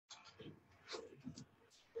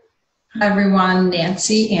Hi everyone,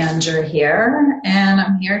 Nancy Anger here, and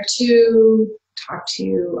I'm here to talk to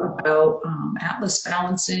you about atlas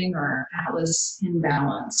balancing or atlas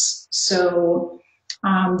imbalance.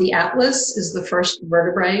 The atlas is the first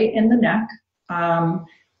vertebrae in the neck,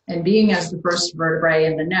 and being as the first vertebrae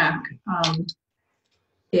in the neck,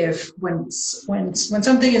 if when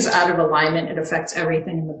something is out of alignment, it affects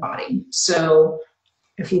everything in the body. So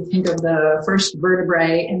if you think of the first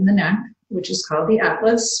vertebrae in the neck, which is called the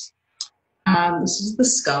atlas. This is the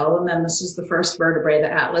skull, and then this is the first vertebrae,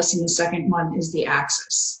 the atlas, and the second one is the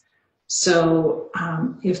axis. So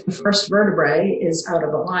if the first vertebrae is out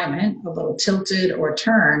of alignment, a little tilted or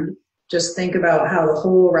turned, just think about how the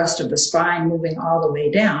whole rest of the spine moving all the way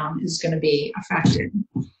down is going to be affected.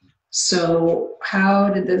 So how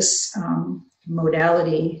did this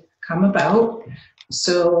modality come about?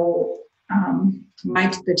 So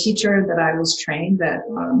the teacher that I was trained that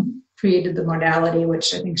created the modality,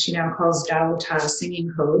 which I think she now calls Dao Ta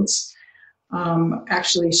singing codes.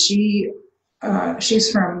 Actually,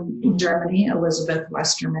 she's from Germany, Elizabeth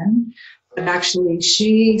Westerman, but actually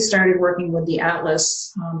she started working with the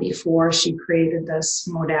atlas before she created this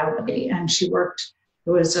modality, and there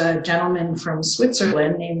was a gentleman from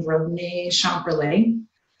Switzerland named René Champerlet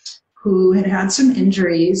who had had some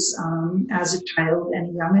injuries as a child and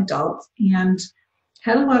a young adult, and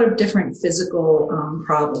had a lot of different physical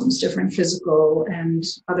problems, different physical and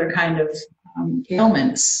other kind of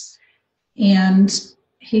ailments. And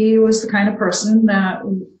he was the kind of person that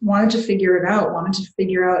wanted to figure it out,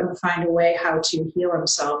 and find a way how to heal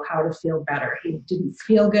himself, how to feel better. He didn't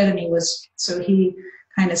feel good, and he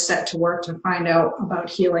kind of set to work to find out about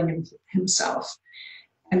healing himself.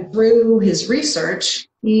 And through his research,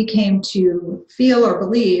 he came to feel or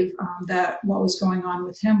believe that what was going on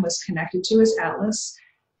with him was connected to his atlas,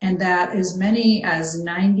 and that as many as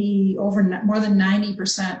more than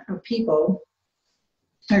 90% of people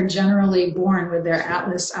are generally born with their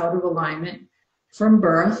atlas out of alignment from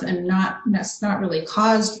birth, and that's not really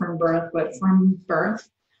caused from birth, but from birth.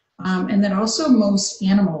 And then also most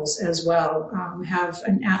animals as well have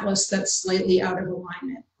an atlas that's slightly out of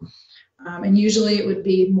alignment. And usually it would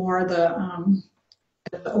be more the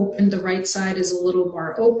right side is a little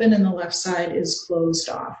more open and the left side is closed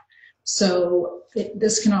off. So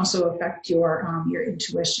this can also affect your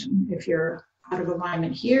intuition. If you're out of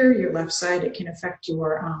alignment here, your left side, it can affect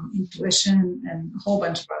your intuition and a whole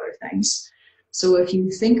bunch of other things. So if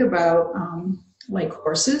you think about like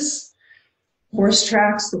horse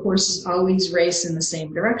tracks, the horses always race in the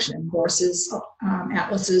same direction. Horses,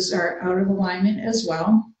 atlases are out of alignment as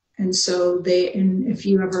well. And so if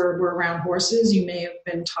you ever were around horses, you may have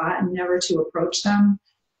been taught never to approach them.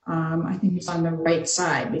 I think it's on the right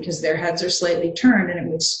side because their heads are slightly turned and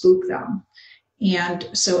it would spook them. And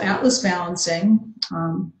so atlas balancing,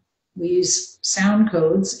 we use sound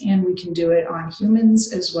codes, and we can do it on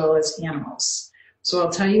humans as well as animals. So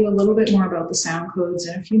I'll tell you a little bit more about the sound codes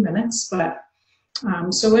in a few minutes. But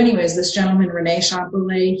so anyways, this gentleman, René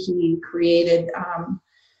Champerlet, he created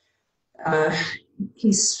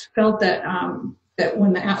he felt that that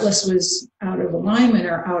when the atlas was out of alignment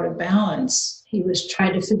or out of balance, he was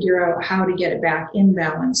trying to figure out how to get it back in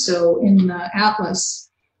balance. So in the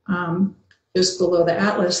atlas, just below the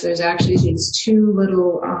atlas, there's actually these two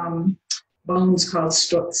little bones called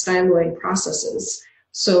styloid processes.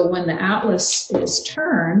 So when the atlas is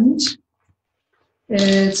turned,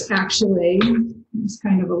 it's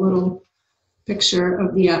kind of a little picture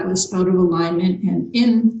of the atlas out of alignment and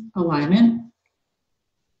in alignment.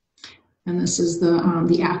 And this is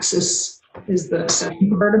the axis is the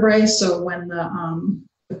second vertebrae. So when the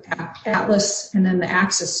atlas and then the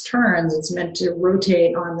axis turns, it's meant to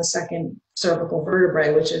rotate on the second cervical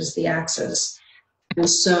vertebrae, which is the axis. And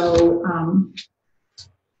so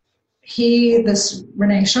this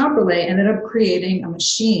René Champerlet ended up creating a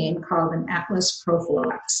machine called an atlas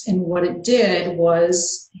prophylax. And what it did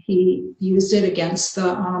was he used it against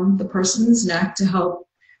the person's neck to help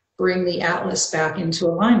bring the atlas back into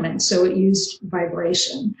alignment. So it used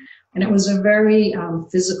vibration. And it was a very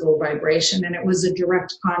physical vibration, and it was a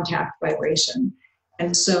direct contact vibration.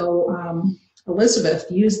 And so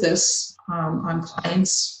Elizabeth used this on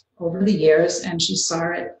clients over the years, and she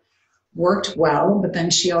saw it worked well, but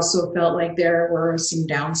then she also felt like there were some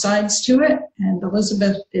downsides to it. And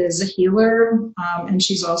Elizabeth is a healer, and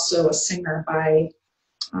she's also a singer by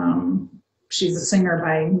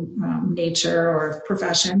nature or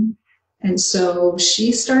profession. And so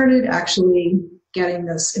she started actually getting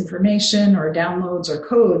this information or downloads or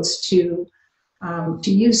codes to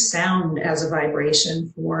use sound as a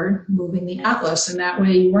vibration for moving the atlas. And that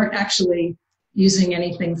way you weren't actually using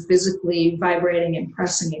anything physically vibrating and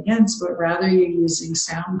pressing against, but rather you're using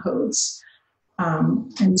sound codes.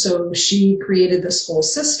 And so she created this whole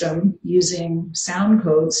system using sound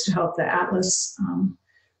codes to help the Atlas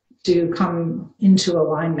to come into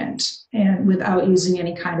alignment, and without using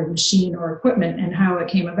any kind of machine or equipment. And how it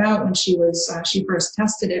came about, when she first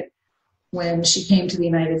tested it when she came to the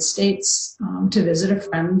United States to visit a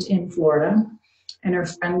friend in Florida, and her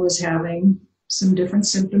friend was having some different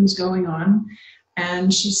symptoms going on.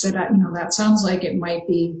 And she said, that sounds like it might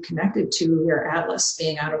be connected to your Atlas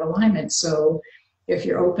being out of alignment. So if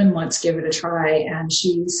you're open, let's give it a try. And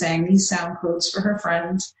she sang these sound codes for her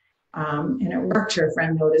friend. And it worked. Her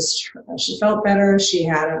friend noticed she felt better.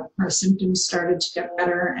 Her symptoms started to get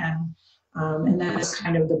better. And that was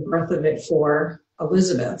kind of the birth of it for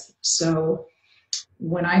Elizabeth. So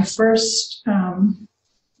when I first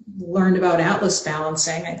learned about Atlas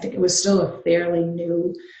balancing, I think it was still a fairly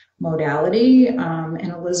new modality.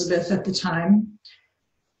 And Elizabeth at the time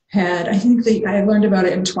I learned about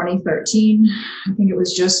it in 2013. I think it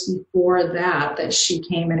was just before that she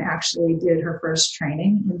came and actually did her first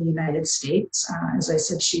training in the United States. As I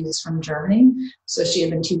said, she's from Germany, so she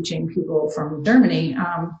had been teaching people from Germany.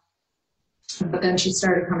 But then she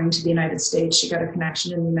started coming to the United States. She got a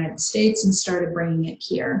connection in the United States and started bringing it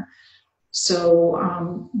here.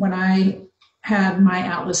 So when I had my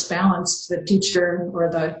Atlas balanced, the teacher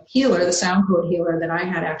or the healer, the sound code healer that I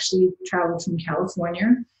had, actually traveled from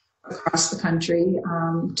California across the country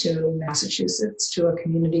to Massachusetts, to a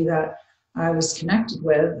community that I was connected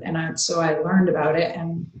with. And so I learned about it,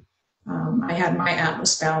 and I had my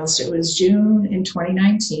Atlas balanced. It was June in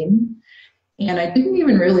 2019. And I didn't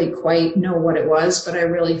even really quite know what it was, but I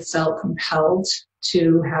really felt compelled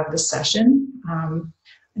to have the session.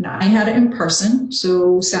 And I had it in person.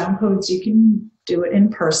 So sound codes, you can do it in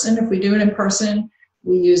person. If we do it in person,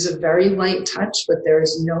 we use a very light touch, but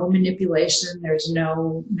there's no manipulation. There's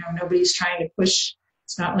nobody's trying to push.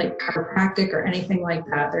 It's not like chiropractic or anything like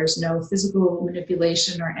that. There's no physical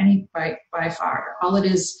manipulation or any by far. All it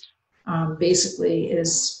is basically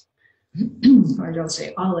is, or I don't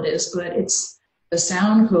say all it is, but it's the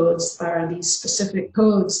sound codes are these specific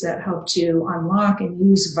codes that help to unlock and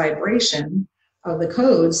use vibration of the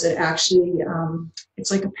codes that actually, it's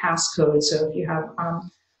like a passcode. So if you have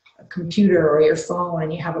a computer or your phone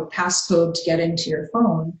and you have a passcode to get into your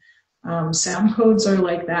phone, sound codes are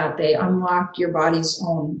like that. They unlock your body's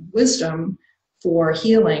own wisdom for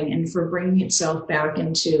healing and for bringing itself back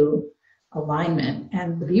into alignment.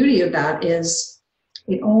 And the beauty of that is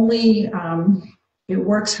it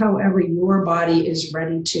works however your body is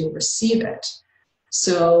ready to receive it.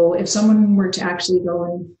 So if someone were to actually go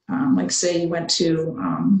and, like say you went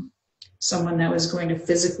to someone that was going to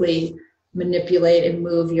physically manipulate and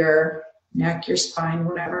move your neck, your spine,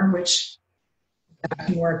 whatever, which that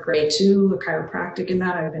can work great too, a chiropractic in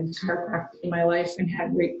that. I've been chiropractic in my life and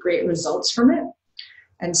had great results from it.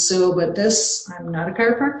 And so, but this, I'm not a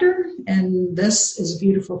chiropractor, and this is a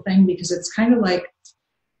beautiful thing because it's kind of like,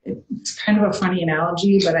 it's kind of a funny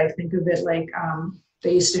analogy, but I think of it like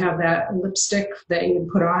they used to have that lipstick that you would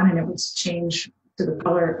put on and it would change to the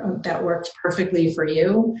color that worked perfectly for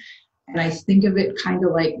you. And I think of it kind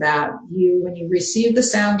of like that. When you receive the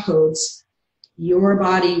sound codes, your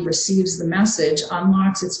body receives the message,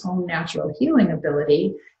 unlocks its own natural healing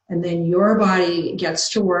ability, and then your body gets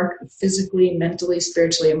to work physically, mentally,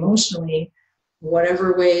 spiritually, emotionally,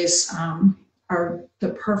 whatever ways are the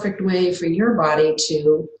perfect way for your body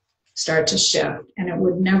to start to shift. And it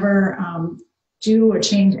would never do or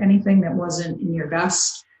change anything that wasn't in your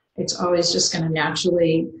best. It's always just going to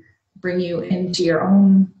naturally bring you into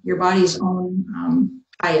your body's own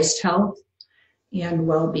highest health and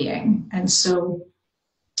well-being. And so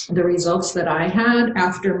the results that I had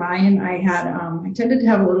after mine, I tended to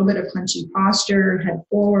have a little bit of hunchy posture, head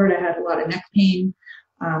forward. I had a lot of neck pain,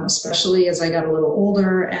 especially as I got a little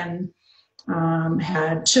older and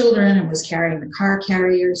had children and was carrying the car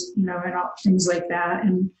carriers, and all things like that.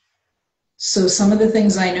 And so some of the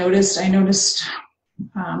things I noticed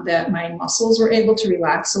that my muscles were able to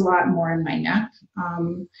relax a lot more in my neck,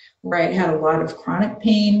 where I had a lot of chronic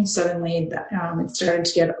pain. Suddenly it started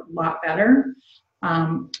to get a lot better.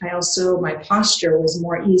 My posture was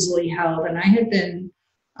more easily held, and I had been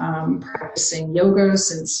practicing yoga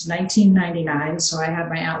since 1999. So I had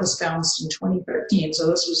my Atlas balanced in 2013. So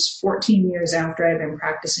this was 14 years after I'd been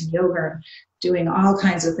practicing yoga and doing all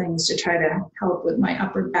kinds of things to try to help with my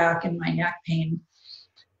upper back and my neck pain.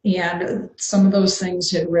 And some of those things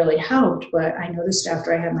had really helped, but I noticed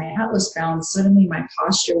after I had my Atlas balanced, suddenly my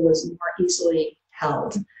posture was more easily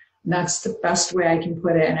held. And that's the best way I can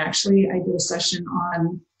put it. And actually I did a session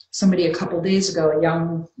on somebody a couple days ago, a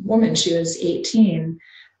young woman, she was 18.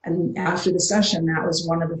 And after the session, that was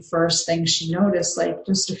one of the first things she noticed, like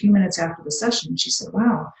just a few minutes after the session. She said,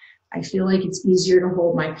 wow, I feel like it's easier to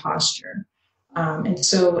hold my posture. And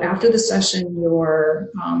so after the session,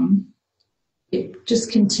 it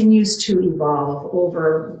just continues to evolve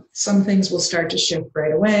over. Some things will start to shift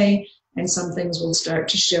right away, and some things will start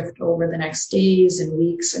to shift over the next days and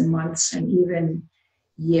weeks and months and even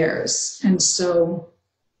years. And so,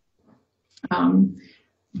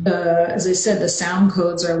 as I said, the sound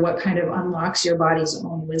codes are what kind of unlocks your body's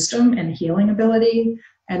own wisdom and healing ability.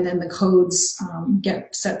 And then the codes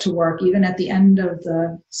get set to work. Even at the end of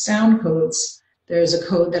the sound codes, there's a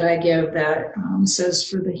code that I give that says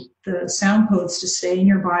for the sound codes to stay in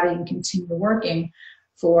your body and continue working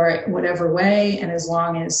for whatever way, and as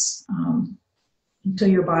long as until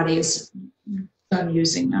your body is done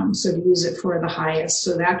using them. So to use it for the highest.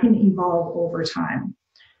 So that can evolve over time.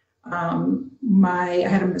 I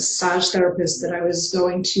had a massage therapist that I was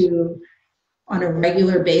going to on a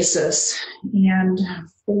regular basis, and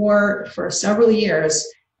for several years.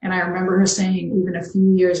 And I remember her saying, even a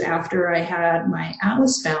few years after I had my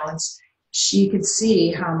Atlas balance, she could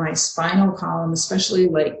see how my spinal column, especially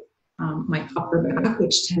like my upper back,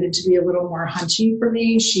 which tended to be a little more hunchy for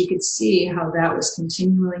me, she could see how that was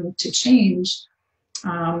continuing to change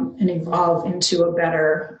and evolve into a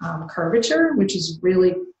better curvature, which is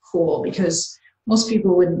really cool because most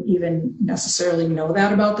people wouldn't even necessarily know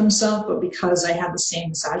that about themselves. But because I had the same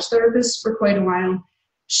massage therapist for quite a while,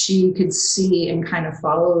 she could see and kind of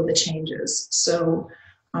follow the changes. So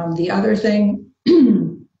the other thing,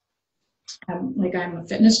 I'm a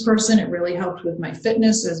fitness person. It really helped with my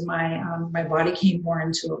fitness as my body came more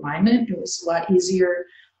into alignment. It was a lot easier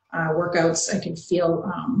workouts. I could feel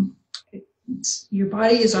your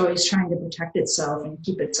body is always trying to protect itself and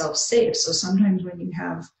keep itself safe. So sometimes when you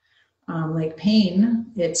have like pain,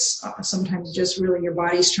 it's sometimes just really your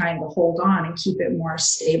body's trying to hold on and keep it more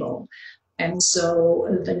stable. And so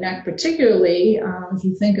the neck particularly, if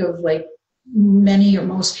you think of like many or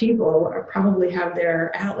most people are probably have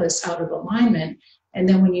their atlas out of alignment. And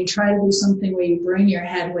then when you try to do something where you bring your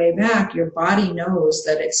head way back, your body knows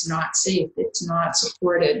that it's not safe, it's not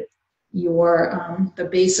supported. The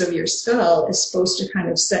base of your skull is supposed to kind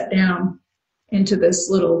of set down into this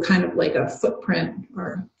little kind of like a footprint,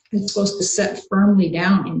 or it's supposed to set firmly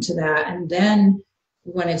down into that. And then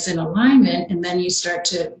when it's in alignment and then you start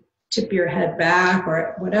to tip your head back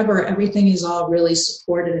or whatever, everything is all really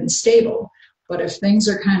supported and stable. But if things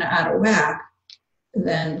are kind of out of whack,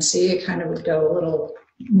 then see, it kind of would go a little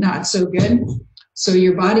not so good. So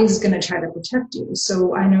your body's going to try to protect you.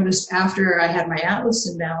 So I noticed after I had my atlas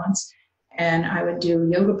in balance and I would do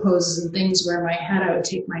yoga poses and things where I would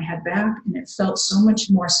take my head back, and it felt so much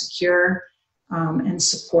more secure and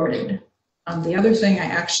supported. The other thing I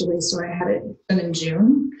had it done in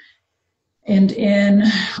June. And in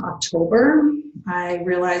October, I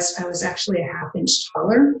realized I was actually a half-inch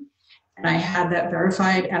taller, and I had that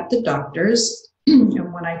verified at the doctor's.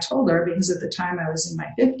 And when I told her, because at the time I was in my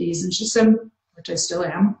 50s, and she said, which I still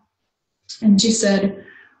am, and she said,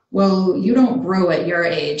 well, you don't grow at your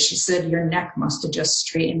age. She said, your neck must have just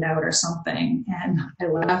straightened out or something. And I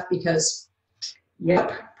laughed because,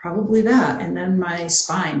 yep, probably that. And then my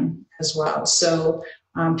spine as well. So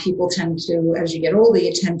people tend to, as you get older,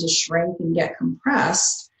 you tend to shrink and get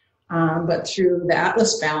compressed. But through the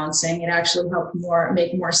atlas balancing, it actually helped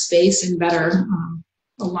make more space and better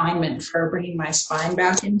alignment for bringing my spine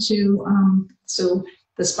back into. So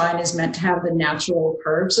the spine is meant to have the natural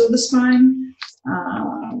curves of the spine.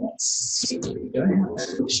 Let's see, do I have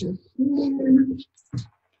that picture here?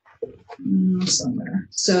 Somewhere.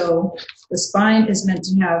 So the spine is meant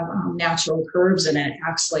to have natural curves, and it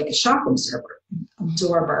acts like a shock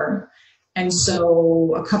absorber. And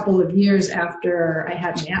so a couple of years after I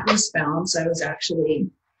had my atlas balance, I was actually,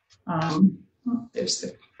 there's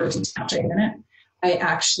the first snapshot in it. I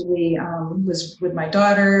actually was with my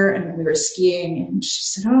daughter, and we were skiing, and she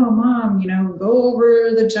said, oh, Mom, go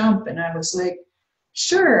over the jump. And I was like,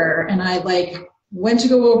 sure. And I went to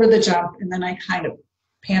go over the jump, and then I kind of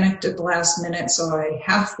panicked at the last minute. So I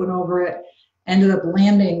half went over it, ended up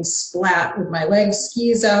landing splat with my legs,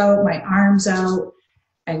 skis out, my arms out.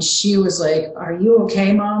 And she was like, are you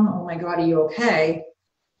okay, Mom? Oh my God, are you okay?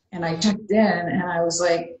 And I checked in, and I was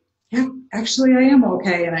like, yeah, actually I am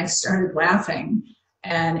okay. And I started laughing,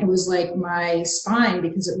 and it was like my spine,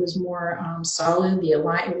 because it was more solid,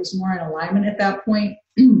 it was more in alignment at that point.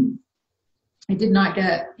 I did not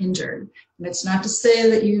get injured. And it's not to say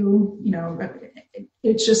that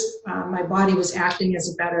it's just my body was acting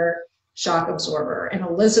as a better shock absorber. And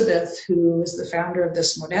Elizabeth, who is the founder of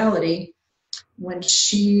this modality, when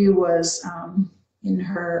she was in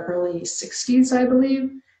her early 60s, I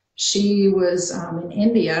believe, she was in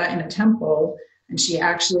India in a temple, and she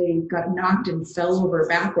actually got knocked and fell over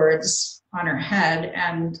backwards on her head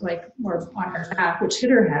and or on her back, which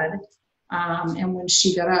hit her head. And when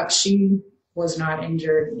she got up, she was not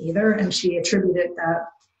injured either. And she attributed that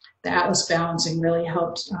the Atlas balancing really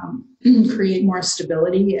helped create more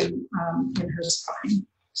stability in her spine.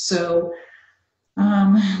 So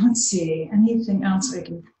let's see, anything else I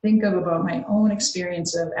can think of about my own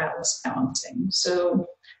experience of Atlas balancing. So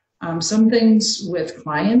some things with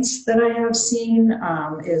clients that I have seen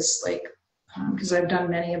is because I've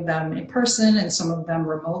done many of them in person and some of them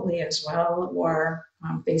remotely as well, or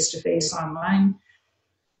face-to-face online.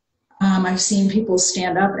 I've seen people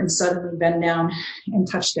stand up and suddenly bend down and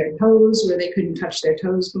touch their toes where they couldn't touch their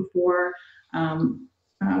toes before.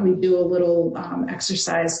 We do a little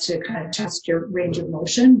exercise to kind of test your range of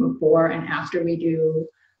motion before and after we do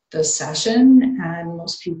the session, and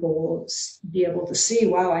most people will be able to see,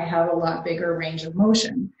 wow, I have a lot bigger range of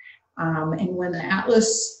motion. And when the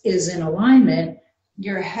Atlas is in alignment,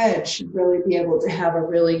 your head should really be able to have a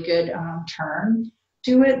really good turn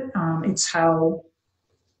to it. It's how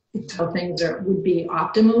things would be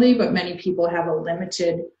optimally, but many people have a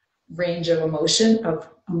limited range of emotion.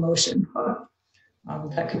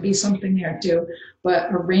 That could be something there too,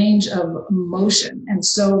 but a range of motion. And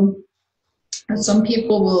so some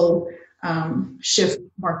people will shift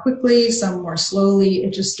more quickly, some more slowly.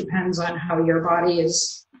 It just depends on how your body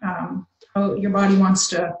is, how your body wants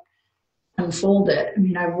to unfold it. I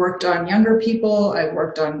mean, I've worked on younger people, I've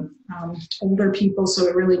worked on older people, so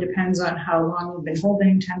it really depends on how long you've been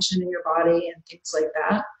holding tension in your body and things like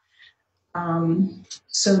that.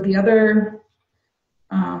 So the other,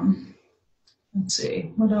 let's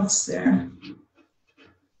see, what else there?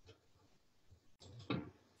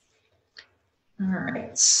 All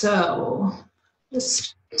right, so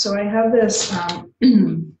I have this,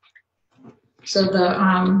 so the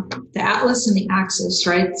Atlas and the axis,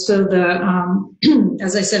 right? So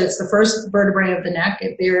as I said, it's the first vertebrae of the neck.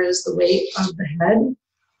 It bears the weight of the head,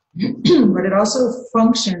 but it also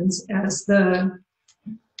functions as the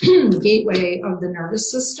gateway of the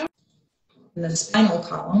nervous system in the spinal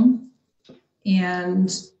column.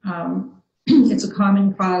 And it's a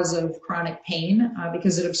common cause of chronic pain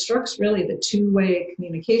because it obstructs really the two-way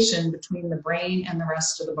communication between the brain and the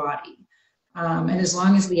rest of the body. And as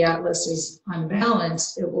long as the Atlas is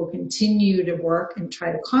unbalanced, it will continue to work and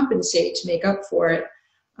try to compensate to make up for it.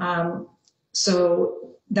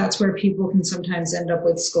 So that's where people can sometimes end up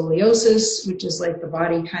with scoliosis, which is like the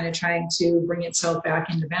body kind of trying to bring itself back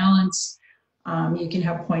into balance. You can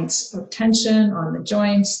have points of tension on the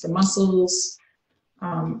joints, the muscles.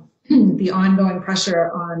 The ongoing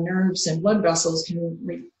pressure on nerves and blood vessels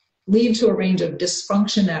can lead to a range of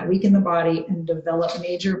dysfunction that weaken the body and develop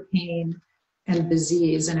major pain and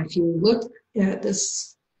disease. And if you look at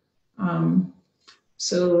this,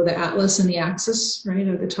 so the Atlas and the axis, right,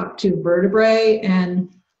 are the top two vertebrae,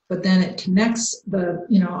 but then it connects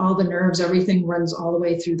all the nerves, everything runs all the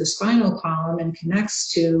way through the spinal column and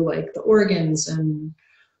connects to like the organs and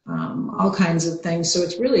all kinds of things. So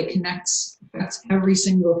it really affects every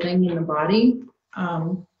single thing in the body.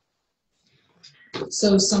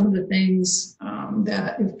 So some of the things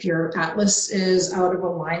that if your Atlas is out of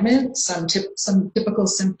alignment, some typical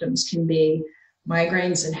symptoms can be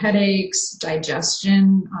migraines and headaches,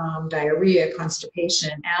 digestion, diarrhea,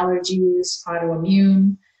 constipation, allergies,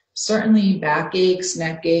 autoimmune, certainly backaches,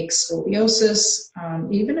 neck aches, scoliosis,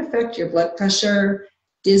 even affect your blood pressure,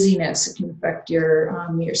 dizziness. It can affect your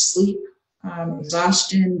sleep,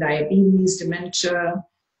 exhaustion, diabetes, dementia,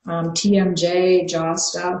 TMJ, jaw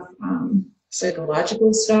stuff,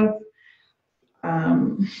 psychological stuff.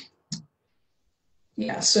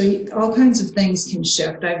 So all kinds of things can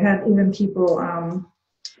shift. I've had even people,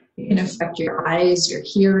 it can affect your eyes, your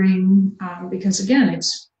hearing, because again,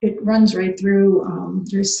 it runs right through,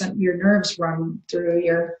 your nerves run through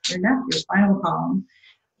your neck, your spinal column.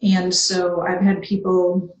 And so I've had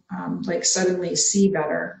people suddenly see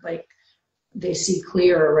better, like they see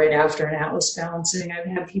clearer right after an Atlas balancing. I've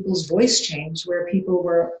had people's voice change where people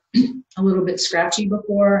were a little bit scratchy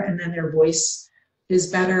before and then their voice is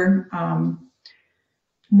better.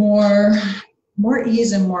 More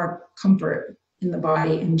ease and more comfort in the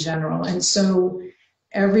body in general. And so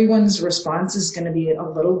everyone's response is going to be a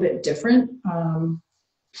little bit different.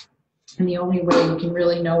 And the only way you can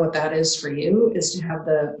really know what that is for you is to have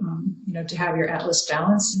to have your Atlas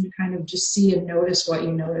balanced and to kind of just see and notice what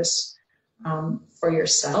you notice for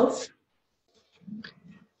yourself.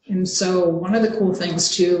 And so one of the cool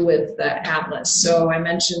things too with the atlas, so I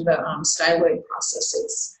mentioned the styloid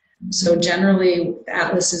processes. So generally the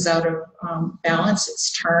atlas is out of balance,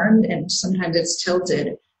 it's turned, and sometimes it's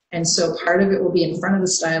tilted. And so part of it will be in front of the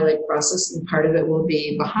styloid process and part of it will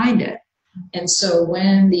be behind it. And so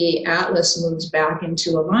when the atlas moves back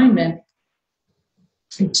into alignment,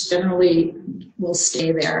 it generally will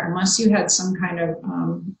stay there unless you had some kind of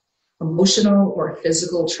emotional or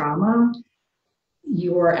physical trauma.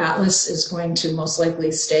 Your atlas is going to most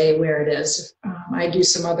likely stay where it is. I do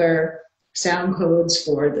some other sound codes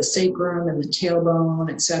for the sacrum and the tailbone,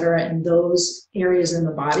 etc., and those areas in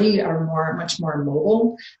the body are much more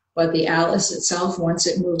mobile. But the atlas itself, once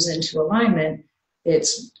it moves into alignment,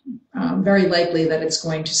 it's very likely that it's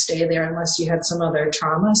going to stay there unless you had some other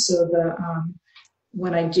trauma. So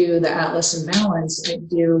when I do the atlas and balance, I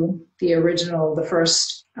do the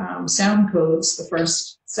first sound codes, the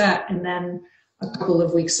first set, and then a couple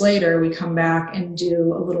of weeks later, we come back and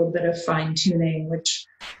do a little bit of fine tuning, which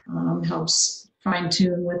helps fine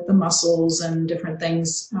tune with the muscles and different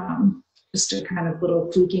things, just a kind of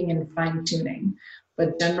little tweaking and fine tuning.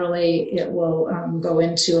 But generally, it will go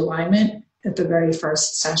into alignment at the very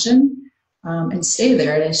first session and stay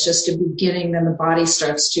there. And it's just a beginning, then the body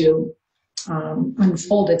starts to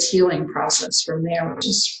unfold its healing process from there, which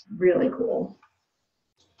is really cool.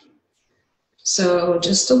 So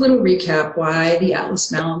just a little recap why the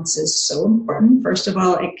atlas balance is so important. First of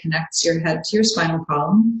all, it connects your head to your spinal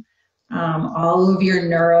column. All of your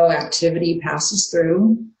neuroactivity passes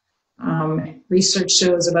through. Research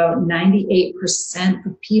shows about 98%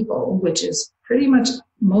 of people, which is pretty much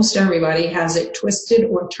most everybody, has it twisted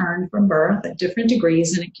or turned from birth at different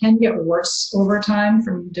degrees, and it can get worse over time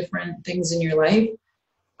from different things in your life.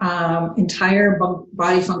 Entire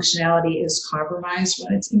body functionality is compromised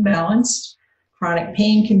when it's imbalanced. Chronic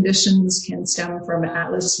pain conditions can stem from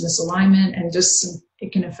atlas misalignment, and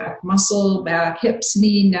it can affect muscle, back, hips,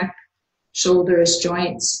 knee, neck, shoulders,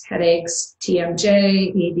 joints, headaches, TMJ,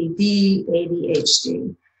 ADD,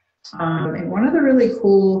 ADHD. And one of the really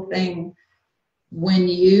cool things, when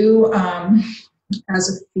you, as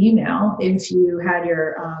a female, if you had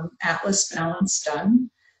your atlas balance done,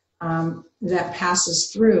 that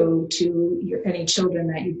passes through to any children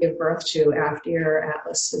that you give birth to after your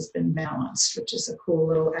atlas has been balanced, which is a cool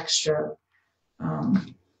little extra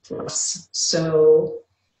plus. So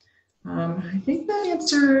I think that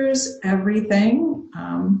answers everything.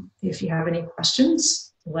 If you have any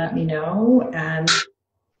questions, let me know. And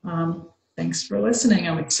thanks for listening.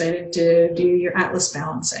 I'm excited to do your atlas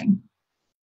balancing.